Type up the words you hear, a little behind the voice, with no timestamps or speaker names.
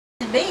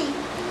be.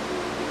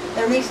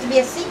 There needs to be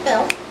a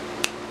seatbelt.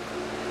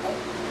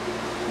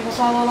 You gonna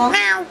follow along?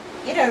 Now,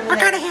 Get over there. I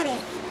got a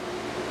headache.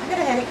 I got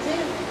a headache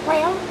too.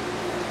 Well,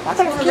 It's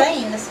gonna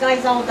rain. The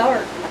sky's all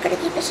dark. I'm gonna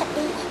keep us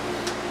upbeat.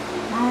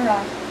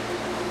 Alright.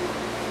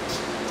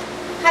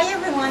 Hi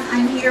everyone,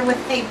 I'm here with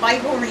a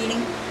Bible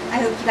reading. I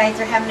hope you guys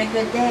are having a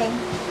good day.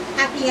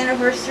 Happy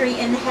anniversary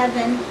in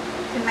heaven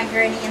to my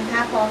granny and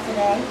papa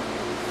today.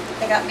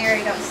 They got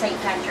married on St.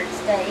 Patrick's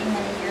Day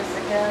many years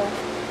ago.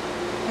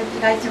 Hope you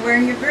guys are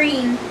wearing your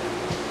green.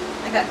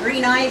 I got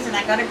green eyes and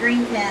I got a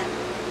green pen.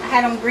 I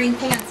had on green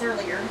pants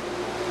earlier.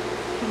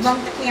 You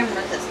bumped the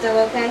camera, is it still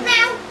okay?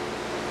 Now.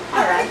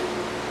 Alright.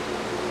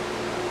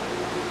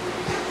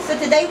 So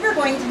today we're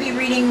going to be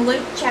reading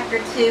Luke chapter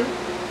 2,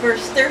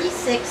 verse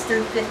 36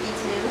 through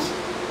 52,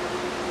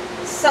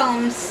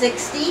 Psalm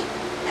 60,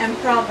 and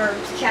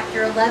Proverbs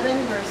chapter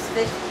 11, verse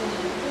 15.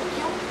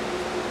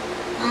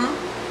 Huh?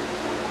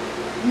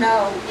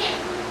 No.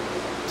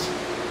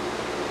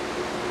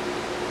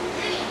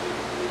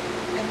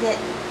 I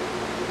didn't.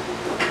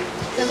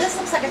 So this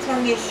looks like it's going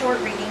to be a short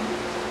reading.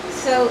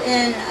 So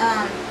in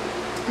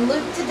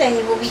Luke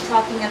today we'll be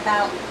talking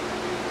about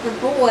the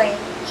boy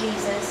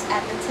Jesus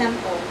at the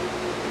temple.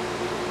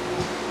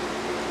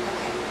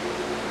 Okay.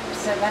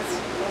 So that's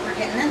what we're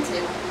getting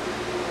into.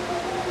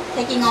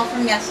 Taking off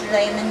from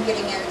yesterday and then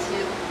getting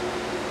into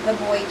the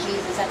boy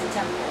Jesus at the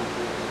temple.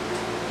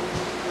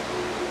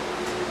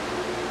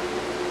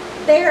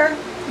 There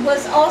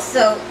was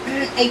also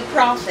a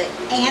prophet,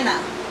 Anna,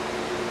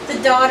 the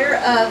daughter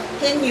of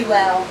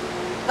Penuel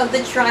of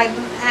the tribe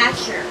of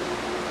Asher.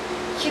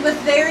 She was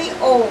very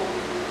old.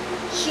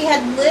 She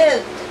had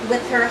lived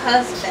with her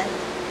husband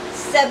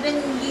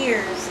 7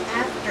 years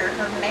after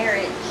her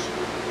marriage,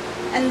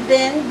 and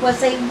then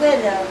was a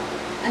widow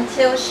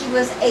until she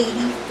was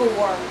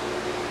 84.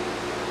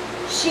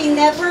 She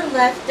never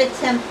left the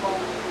temple,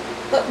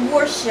 but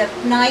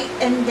worshipped night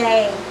and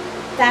day,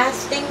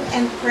 fasting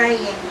and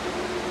praying.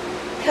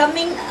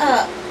 Coming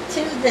up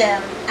to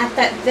them at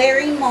that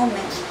very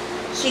moment,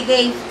 she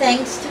gave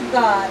thanks to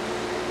God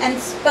and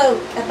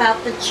spoke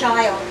about the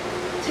child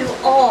to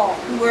all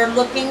who were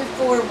looking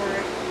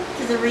forward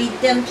to the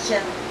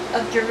redemption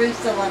of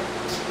Jerusalem.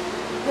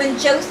 When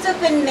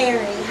Joseph and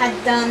Mary had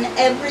done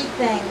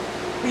everything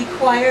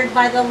required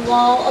by the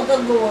law of the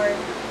Lord,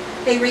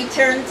 they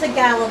returned to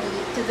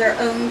Galilee to their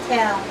own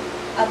town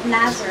of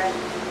Nazareth.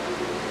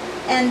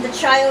 And the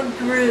child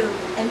grew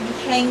and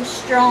became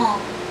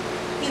strong.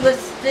 He was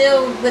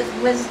filled with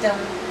wisdom,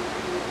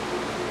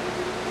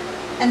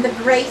 and the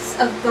grace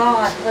of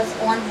God was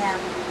on him.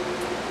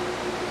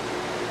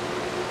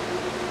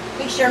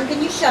 Hey Sherm,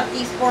 can you shut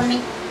these for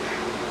me?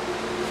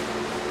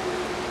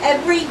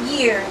 Every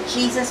year,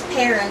 Jesus'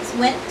 parents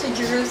went to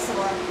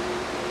Jerusalem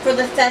for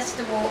the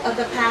festival of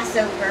the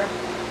Passover.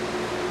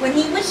 When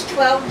he was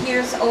 12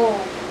 years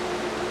old,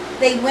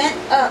 they went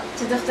up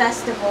to the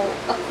festival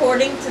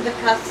according to the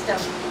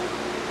custom.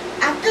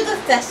 After the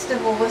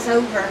festival was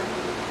over,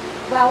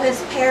 while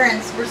his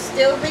parents were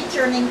still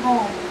returning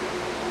home,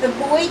 the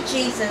boy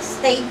Jesus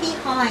stayed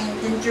behind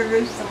in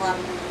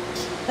Jerusalem,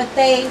 but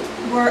they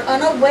were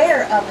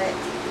unaware of it.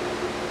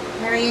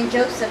 Mary and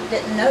Joseph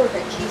didn't know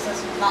that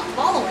Jesus was not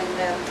following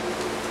them.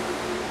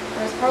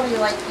 There was probably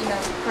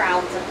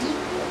crowds of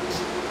people.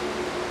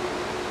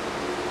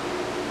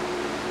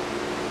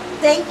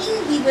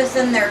 Thinking he was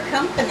in their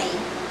company,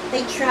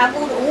 they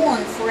traveled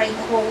on for a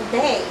whole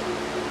day.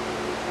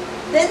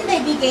 Then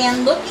they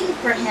began looking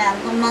for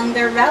him among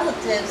their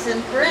relatives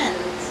and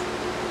friends.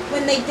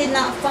 When they did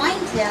not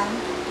find him,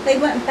 they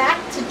went back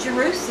to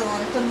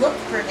Jerusalem to look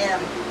for him.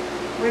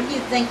 Where do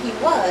you think he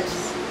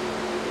was?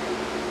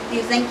 Do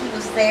you think he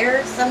was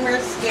there,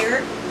 somewhere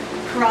scared,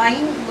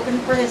 crying, looking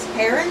for his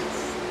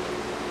parents?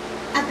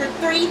 After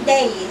 3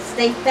 days,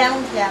 they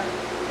found him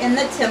in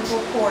the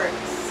temple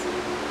courts,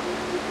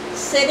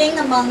 sitting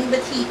among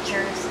the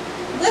teachers,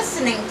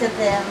 listening to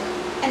them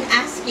and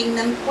asking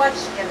them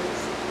questions.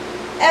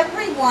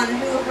 Everyone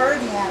who heard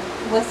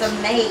him was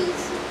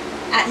amazed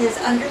at his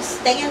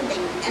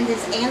understanding and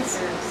his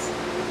answers.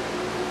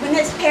 When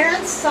his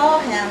parents saw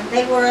him,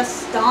 they were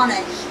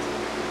astonished.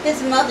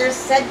 His mother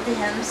said to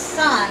him,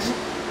 "Son,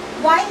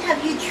 why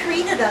have you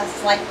treated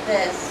us like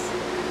this?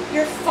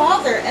 Your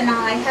father and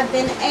I have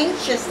been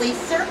anxiously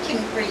searching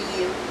for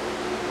you."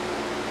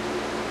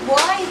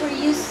 "Why were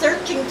you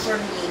searching for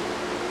me?"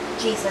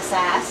 Jesus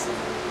asked.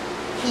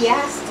 He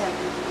asked him,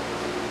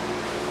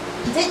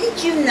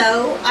 "Didn't you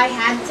know I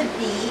had to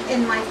be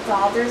in my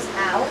Father's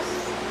house?"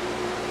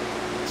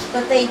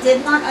 But they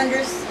did not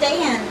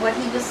understand what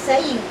he was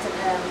saying to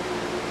them.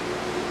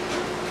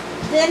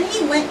 Then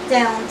he went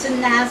down to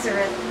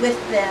Nazareth with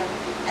them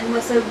and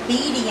was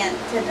obedient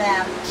to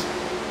them.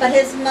 But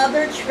his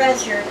mother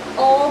treasured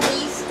all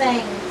these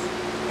things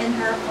in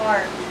her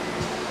heart.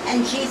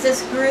 And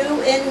Jesus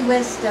grew in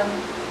wisdom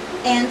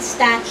and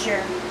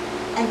stature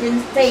and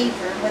in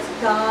favor with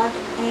God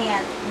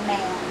and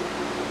man.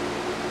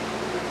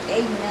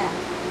 Amen.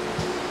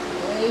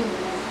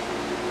 Amen.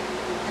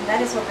 And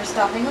that is what we're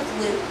stopping with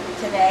Luke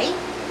today.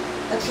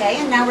 Okay,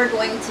 and now we're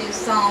going to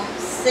Psalm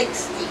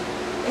 60.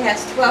 It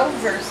has 12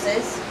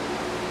 verses.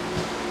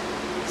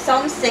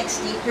 Psalm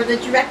 60, for the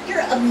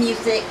director of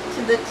music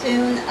to the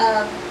tune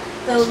of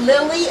the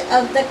Lily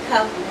of the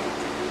Covenant,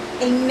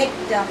 a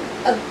miktam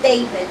of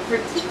David for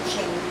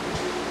teaching,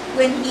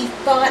 when he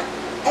fought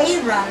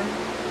Aram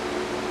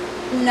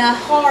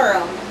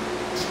Naharaim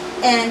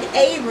and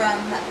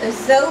Aram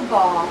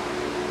Zobah,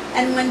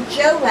 and when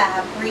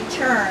Joab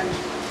returned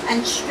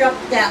and struck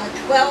down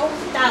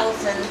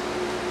 12,000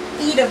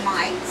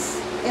 Edomites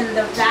in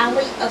the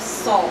valley of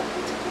Salt.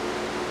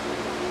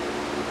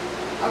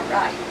 All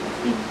right.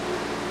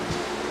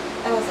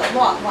 That was a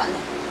lot, wasn't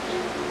it?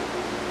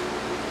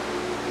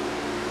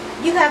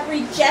 You have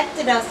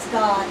rejected us,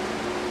 God,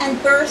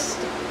 and burst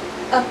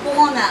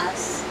upon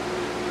us.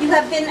 You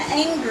have been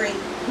angry.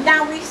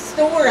 Now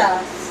restore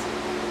us.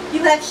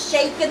 You have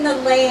shaken the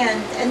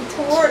land and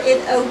tore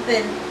it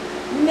open.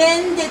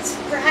 Mend its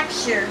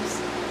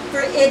fractures, for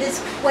it is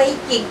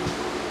quaking.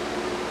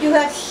 You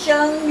have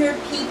shown your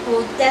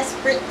people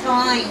desperate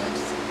times.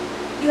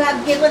 You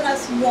have given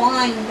us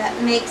wine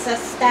that makes us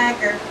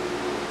stagger.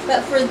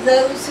 But for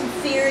those who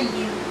fear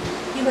you,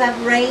 you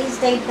have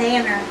raised a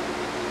banner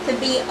to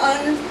be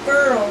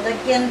unfurled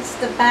against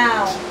the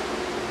bow.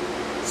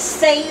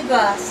 Save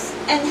us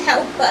and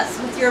help us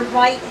with your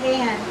right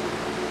hand,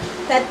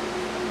 that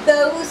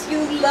those you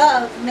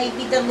love may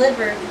be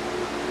delivered.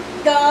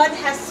 God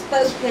has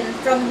spoken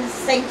from his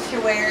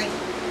sanctuary.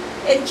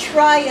 In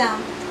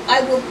triumph,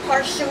 I will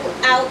parcel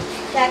out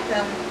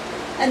Shechem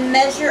and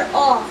measure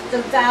off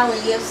the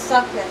valley of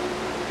Succoth.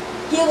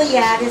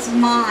 Gilead is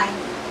mine,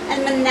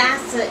 and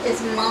Manasseh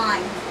is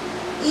mine.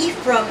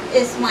 Ephraim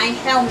is my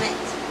helmet.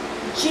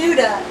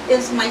 Judah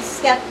is my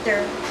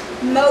scepter.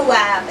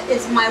 Moab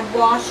is my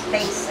wash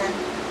basin.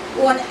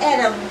 On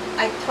Edom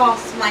I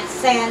toss my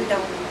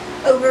sandal.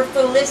 Over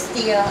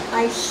Philistia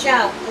I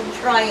shout in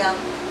triumph.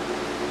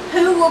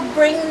 Who will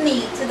bring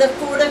me to the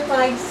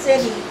fortified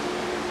city?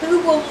 Who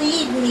will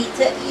lead me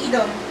to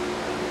Edom?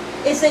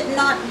 Is it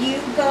not you,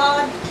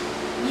 God?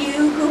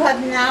 You who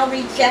have now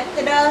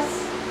rejected us?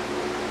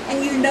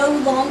 And you no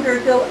longer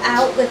go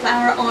out with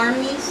our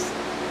armies?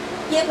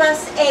 Give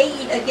us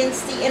aid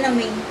against the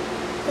enemy,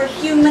 for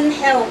human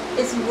help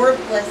is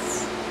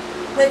worthless.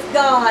 With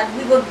God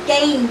we will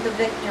gain the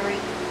victory,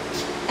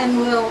 and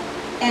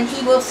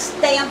he will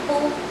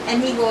stample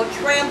and he will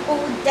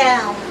trample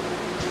down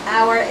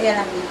our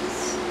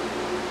enemies.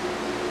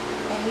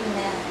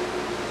 Amen.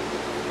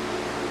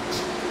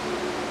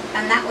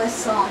 And that was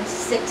Psalm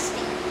 60.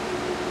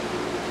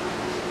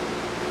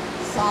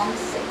 Psalm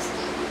 60.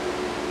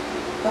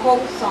 The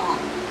whole psalm.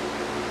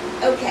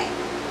 Okay.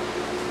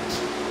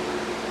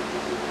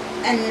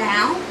 And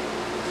now,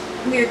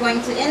 we are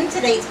going to end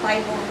today's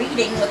Bible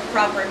reading with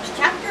Proverbs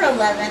chapter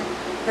 11,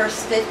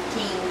 verse 15.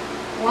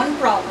 One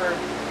proverb.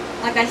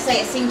 Like I say,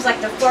 it seems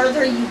like the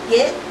farther you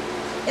get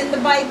in the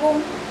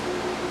Bible,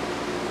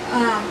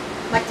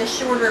 like the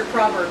shorter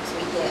Proverbs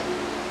we get.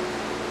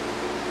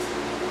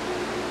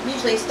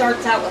 Usually it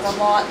starts out with a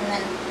lot and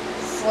then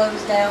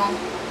slows down.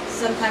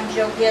 Sometimes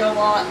you'll get a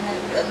lot, and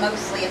then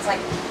mostly it's like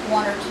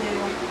one or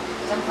two,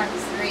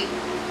 sometimes three.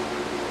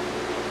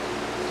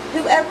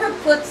 Whoever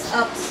puts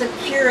up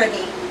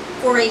security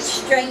for a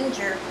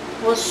stranger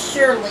will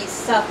surely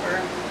suffer,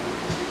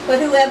 but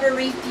whoever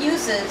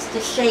refuses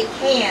to shake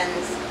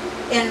hands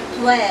in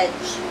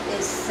pledge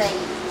is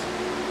saved.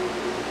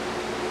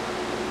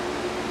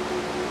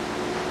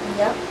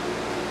 Yep.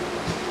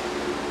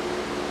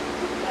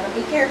 Gotta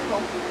be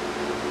careful.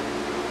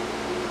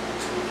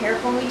 Be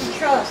careful who you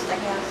trust, I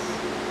guess.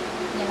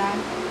 You know,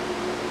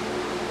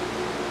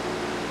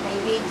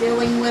 maybe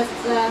dealing with,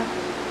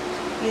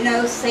 you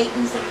know,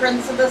 Satan's the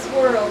prince of this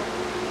world,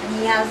 and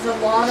he has a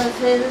lot of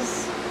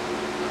his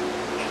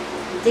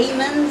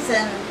demons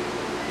and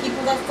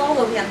people that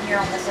follow him here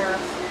on this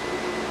earth.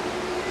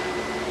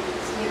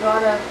 So you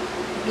gotta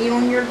be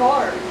on your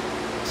guard.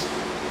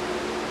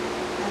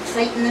 And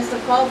Satan is the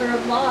father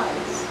of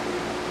lies.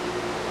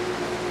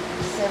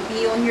 So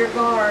be on your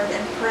guard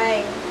and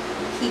pray.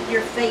 And keep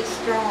your faith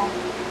strong.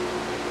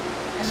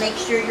 And make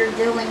sure you're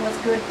dealing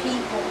with good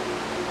people.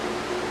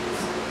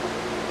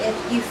 If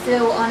you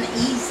feel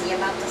uneasy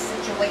about the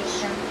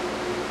situation,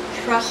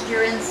 trust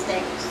your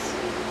instincts.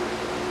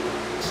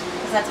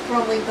 Because that's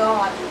probably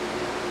God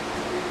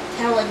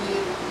telling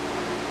you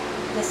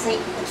this ain't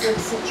the good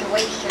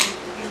situation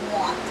you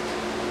want.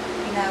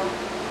 You know,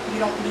 you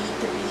don't need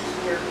to be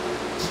here.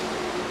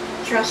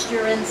 Trust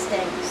your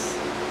instincts.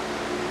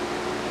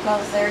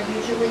 Because they're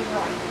usually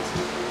right.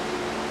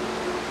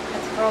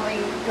 That's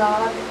probably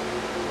God.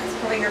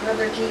 Probably your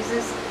brother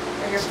Jesus,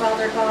 or your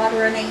Father God,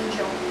 or an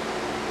angel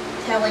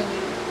telling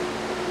you,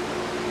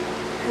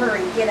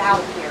 hurry, get out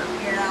of here,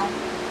 you know,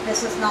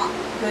 this is not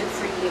good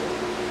for you.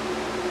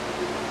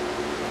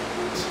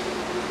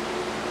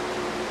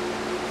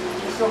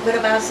 You feel good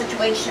about a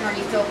situation, or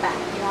you feel bad,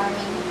 you know what I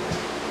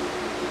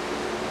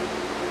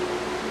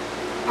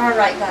mean?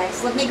 Alright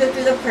guys, let me go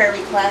through the prayer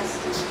request.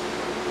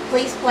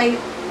 Please play.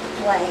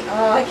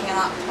 Oh, I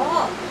cannot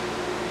talk.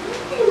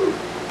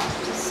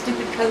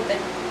 stupid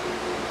COVID.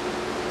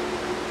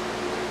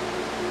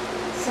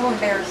 So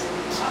embarrassing.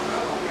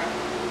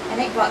 And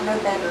it got no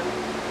better.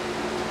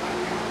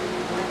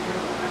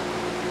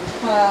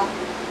 Well,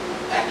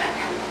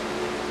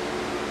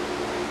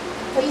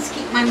 please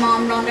keep my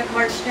mom, Rhonda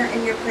Karchner,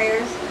 in your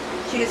prayers.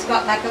 She just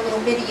got back a little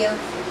video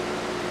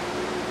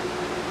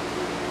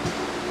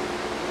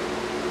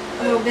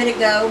a little bit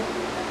ago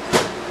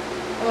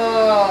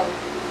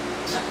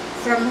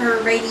from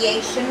her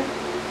radiation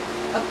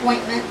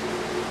appointment,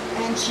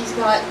 and she's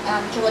got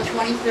till the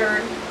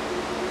 23rd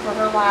for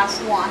her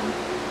last one.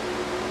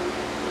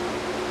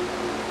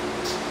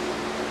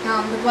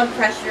 The blood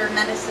pressure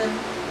medicine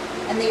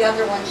and the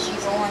other one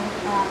she's on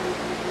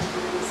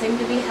seem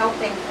to be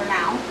helping for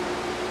now.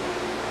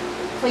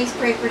 Please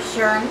pray for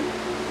Sherm.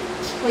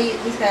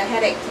 Please, he's got a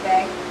headache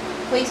today.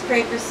 Please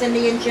pray for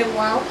Cindy and Jim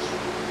Welch,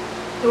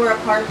 Dora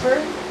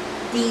Parker,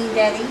 Dean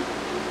Detty.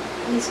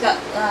 He's got,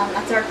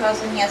 that's our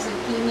cousin, he has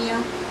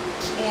leukemia,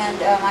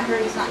 and I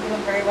heard he's not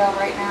doing very well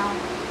right now.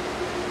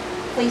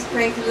 Please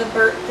pray for the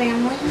Burt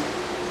family,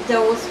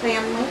 Dole's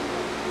family,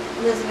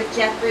 Elizabeth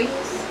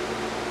Jeffries,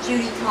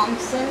 Judy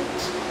Thompson,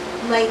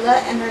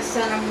 Layla and her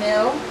son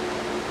Emil,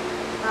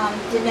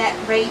 Danette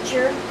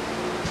Rager,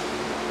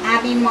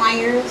 Abby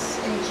Myers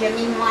and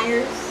Jimmy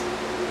Myers,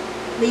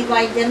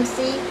 Levi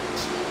Dempsey.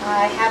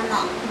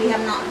 We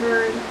have not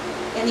heard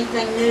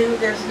anything new.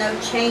 There's no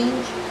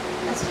change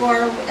as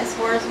far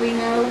as we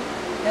know.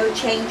 No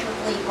change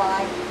with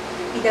Levi.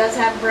 He does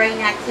have brain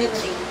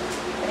activity,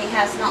 but he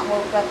has not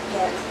woke up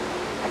yet.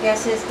 I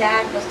guess his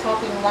dad was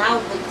talking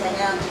loudly to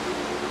him,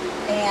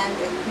 and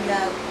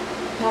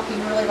talking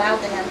really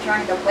loud to him,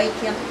 trying to wake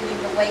him, get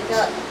him to wake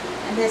up,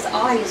 and his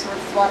eyes were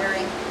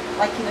fluttering,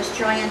 like he was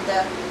trying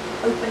to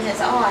open his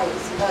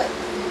eyes, but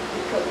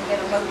he couldn't get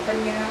them open,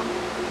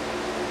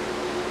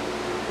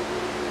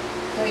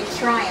 So he's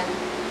trying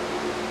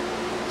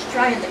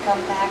to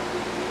come back.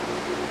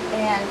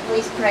 And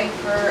please pray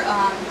for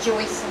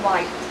Joyce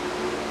White.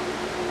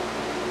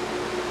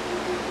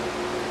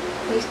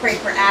 Please pray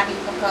for Abby,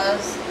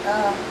 because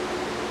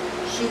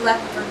she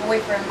left with her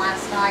boyfriend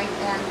last night,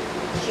 and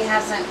she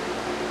hasn't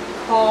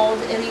called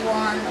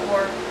anyone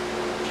or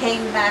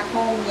came back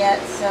home yet,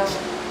 so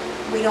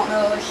we don't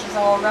know if she's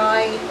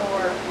alright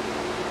or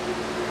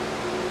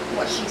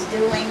what she's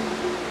doing.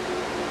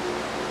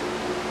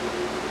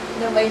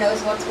 Nobody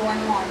knows what's going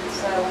on,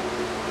 so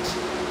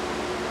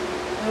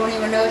we don't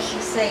even know if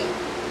she's safe.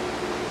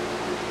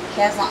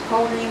 She has not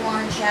called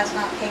anyone, she has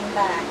not came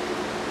back.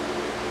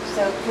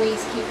 So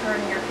please keep her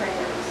in your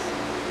prayers.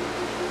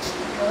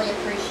 I really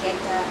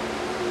appreciate that.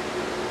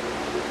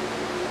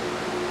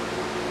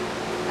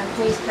 And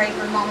please pray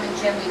for Mom and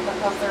Jimmy,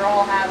 because they're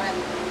all having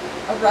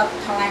a rough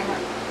time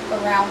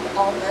around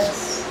all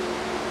this.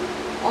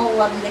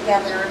 All of them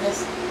together,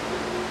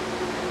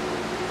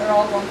 they're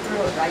all going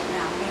through it right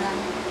now,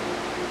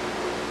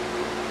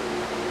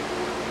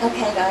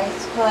 Okay, guys,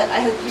 but I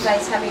hope you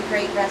guys have a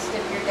great rest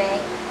of your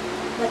day.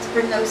 Let's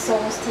bring those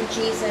souls to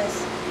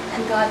Jesus,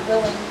 and God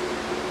willing,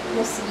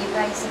 we'll see you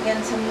guys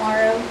again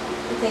tomorrow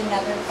with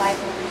another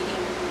Bible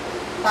reading.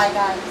 Bye,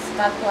 guys.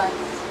 God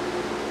bless.